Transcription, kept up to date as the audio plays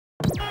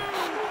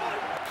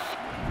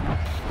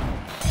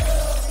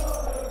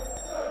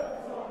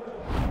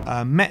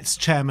Mets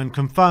chairman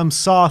confirms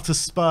Sarr to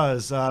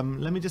Spurs.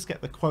 Let me just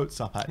get the quotes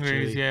up,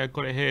 actually. Yeah,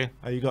 got it here.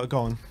 Oh, you got to go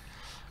on.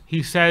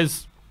 He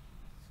says,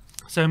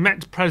 so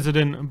Mets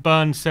president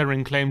Bernd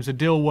Sering claims a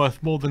deal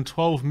worth more than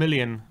 £12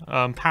 million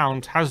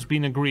has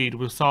been agreed,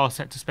 with Sarr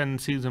set to spend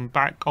the season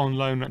back on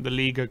loan at the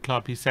Liga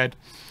club. He said,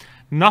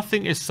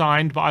 nothing is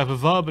signed, but I have a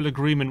verbal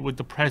agreement with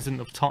the president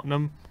of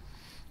Tottenham.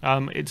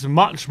 It's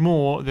much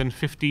more than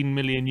 15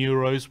 million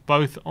euros,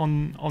 both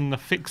on the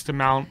fixed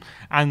amount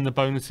and the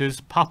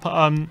bonuses.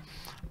 Papa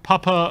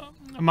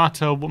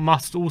Mata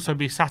must also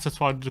be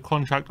satisfied with the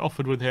contract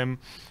offered with him.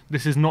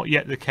 This is not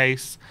yet the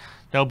case.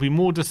 There'll be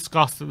more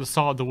discussed at the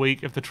start of the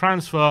week. If the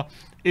transfer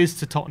is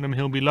to Tottenham,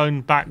 he'll be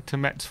loaned back to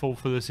Mets for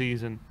the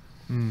season.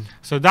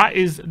 So that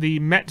is the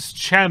Mets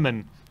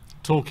chairman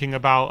talking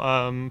about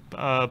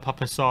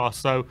Pape Sarr.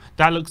 So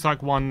that looks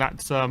like one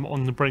that's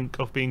on the brink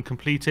of being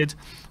completed.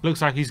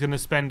 Looks like he's going to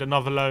spend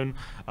another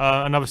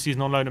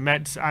season on loan at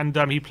Mets, and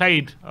he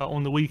played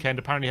on the weekend.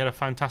 Apparently had a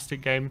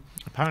fantastic game.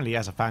 Apparently He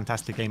has a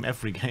fantastic game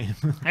every game.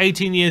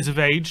 18 years of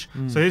age.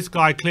 So this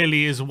guy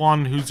clearly is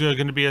one who's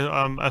going to be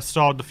a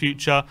star of the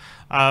future,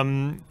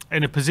 in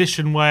a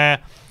position where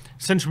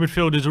central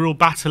midfield is a real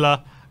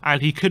battler. And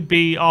he could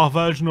be our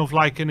version of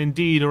like an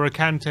Indeed or a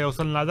Kante or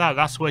something like that.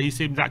 That's where he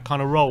seems that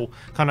kind of role,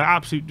 kind of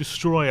absolute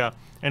destroyer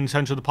in the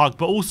centre of the park.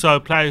 But also a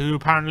player who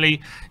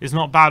apparently is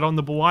not bad on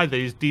the ball either.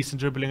 He's decent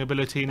dribbling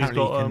ability, and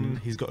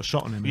he's got a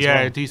shot on him. Yeah, as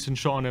well. A decent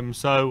shot on him.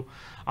 So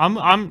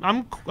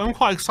I'm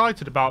quite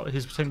excited about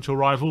his potential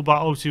rival. But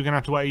obviously we're gonna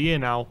have to wait a year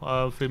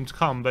now for him to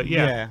come. But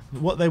yeah,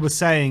 what they were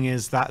saying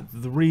is that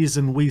the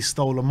reason we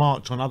stole a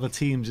march on other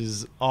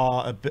teams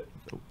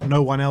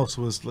no one else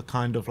was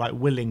kind of like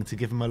willing to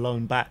give him a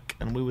loan back,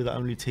 and we were the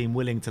only team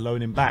willing to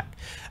loan him back.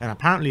 And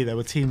apparently there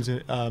were teams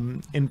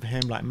in for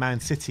him like Man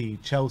City,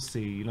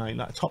 Chelsea,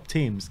 like top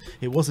teams.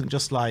 It wasn't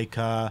just like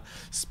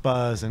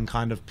Spurs and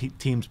kind of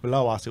teams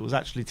below us. It was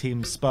actually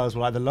Spurs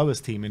were like the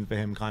lowest team in for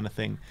him, kind of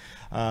thing.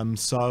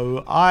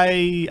 So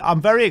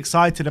I'm very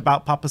excited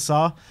about Pape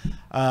Sarr,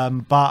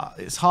 but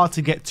it's hard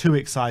to get too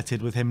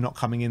excited with him not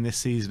coming in this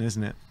season,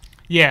 isn't it?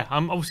 Yeah,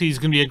 obviously he's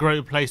going to be a great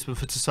replacement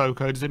for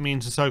Sissoko. Does it mean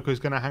Sissoko's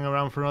going to hang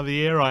around for another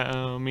year?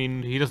 I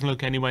mean, he doesn't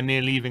look anywhere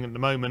near leaving at the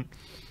moment,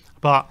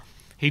 but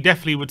he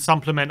definitely would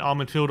supplement our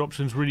midfield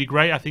options really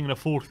great. I think in a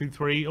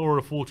 4-3-3 or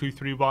a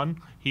 4-2-3-1,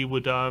 he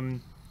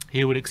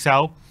would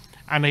excel.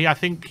 And I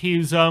think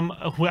he's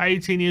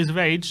 18 years of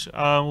age.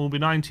 Will be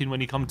 19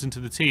 when he comes into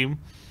the team.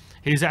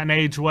 He's at an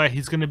age where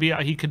he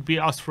could be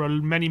us for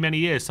many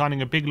years,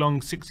 signing a big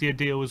long 6-year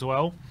deal as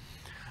well.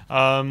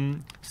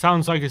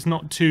 Sounds like it's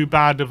not too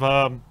bad of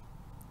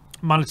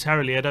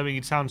monetarily. I don't think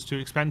it sounds too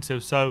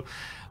expensive. So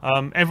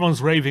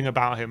everyone's raving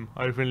about him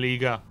over in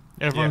Liga.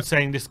 Everyone's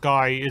saying this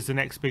guy is the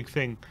next big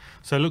thing.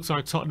 So it looks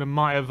like Tottenham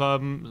might have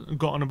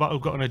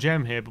gotten a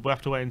gem here, but we'll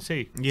have to wait and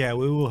see. Yeah,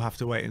 we will have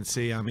to wait and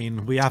see. I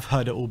mean, we have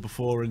heard it all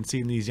before and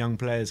seen these young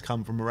players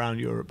come from around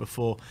Europe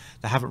before.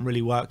 They haven't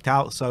really worked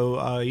out.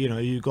 So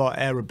you've got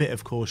to err a bit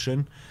of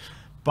caution.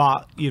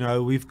 But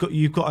you've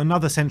got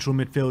another central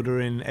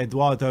midfielder in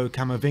Eduardo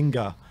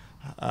Camavinga,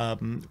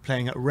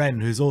 playing at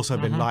Rennes, who's also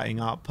been lighting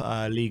up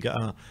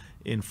Liga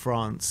in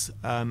France,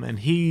 and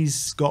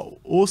he's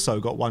also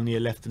got 1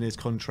 year left in his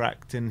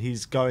contract, and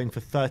he's going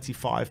for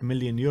 35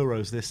 million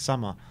euros this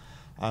summer.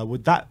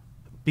 Would that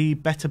be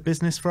better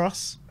business for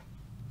us?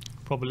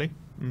 Probably.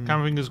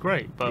 Camavinga's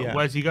great, but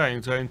where's he going?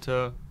 He's going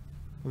to...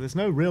 Well, there's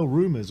no real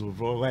rumours of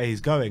where he's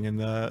going, and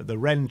the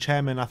Rennes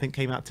chairman, I think,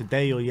 came out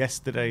today or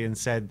yesterday and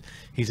said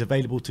he's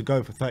available to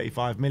go for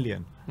 35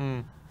 million.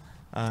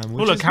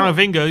 Well, look,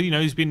 Camavinga,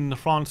 he's been in the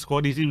France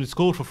squad. He's even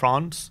scored for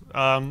France.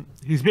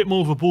 He's a bit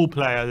more of a ball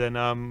player than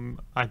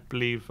I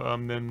believe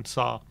than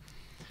Sarr.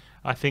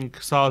 I think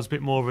Sarr's a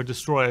bit more of a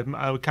destroyer.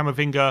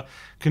 Camavinga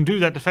can do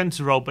that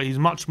defensive role, but he's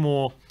much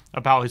more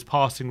about his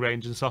passing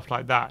range and stuff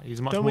like that.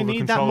 He's much more of a controller. Don't we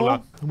need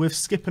that more with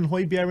Skip and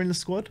Højbjerg in the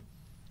squad?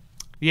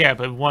 Yeah,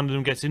 but if one of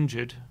them gets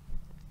injured.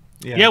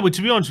 Yeah, well,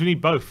 to be honest, we need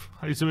both.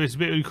 It's a bit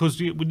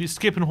because when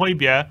Skip and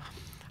Højbjerg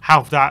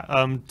have that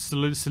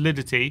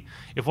solidity.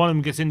 If one of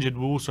them gets injured,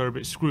 we're also a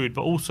bit screwed.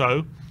 But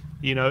also,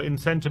 in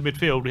centre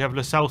midfield, we have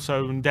Lo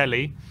Celso and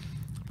Dele.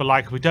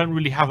 But we don't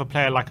really have a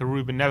player like a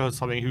Ruben Neves or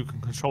something who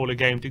can control a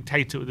game,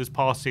 dictate it with his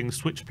passing,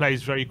 switch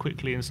plays very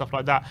quickly and stuff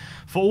like that.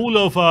 For all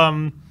of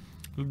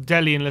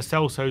Dele and Lo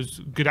Celso's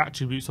good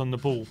attributes on the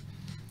ball,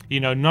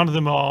 none of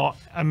them are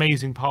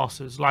amazing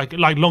passers, like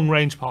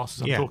long-range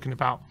passers I'm talking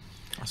about.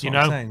 That's what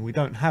I'm saying. We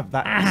don't have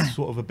that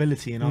sort of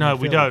ability in our midfield.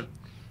 We don't.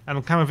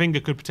 And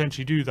Camavinga could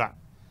potentially do that.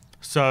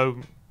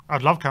 So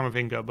I'd love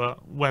Camavinga,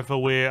 but whether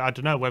I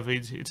don't know whether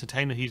he's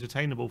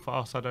attainable for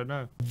us, I don't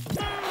know.